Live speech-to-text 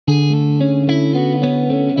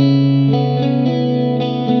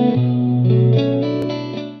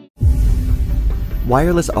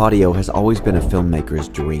Wireless audio has always been a filmmaker's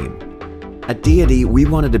dream. At Deity, we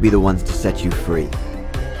wanted to be the ones to set you free,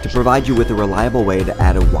 to provide you with a reliable way to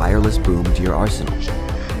add a wireless boom to your arsenal.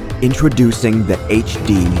 Introducing the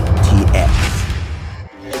HD-TX.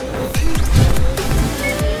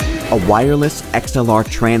 A wireless XLR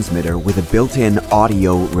transmitter with a built-in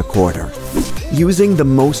audio recorder. Using the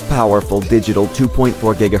most powerful digital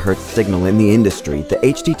 2.4 GHz signal in the industry, the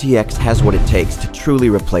HD-TX has what it takes to truly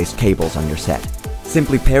replace cables on your set.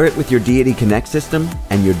 Simply pair it with your Deity Connect system,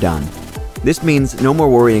 and you're done. This means no more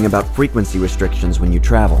worrying about frequency restrictions when you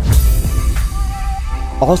travel.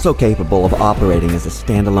 Also capable of operating as a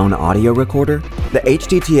standalone audio recorder, the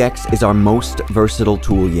HD-TX is our most versatile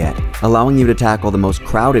tool yet, allowing you to tackle the most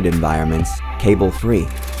crowded environments cable-free.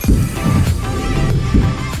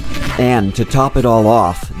 And to top it all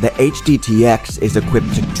off, the HD-TX is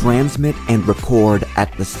equipped to transmit and record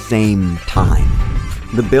at the same time.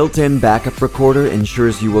 The built-in backup recorder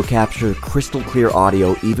ensures you will capture crystal clear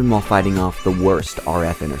audio even while fighting off the worst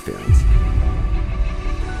RF interference.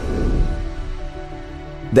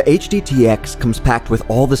 The HD-TX comes packed with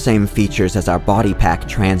all the same features as our body pack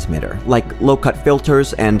transmitter, like low-cut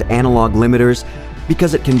filters and analog limiters,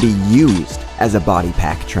 because it can be used as a body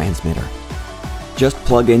pack transmitter. Just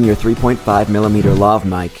plug in your 3.5mm lav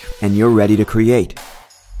mic and you're ready to create.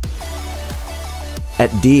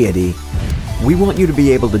 At Deity, we want you to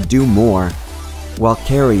be able to do more while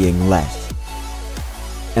carrying less.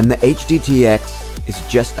 And the HD-TX is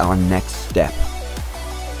just our next step.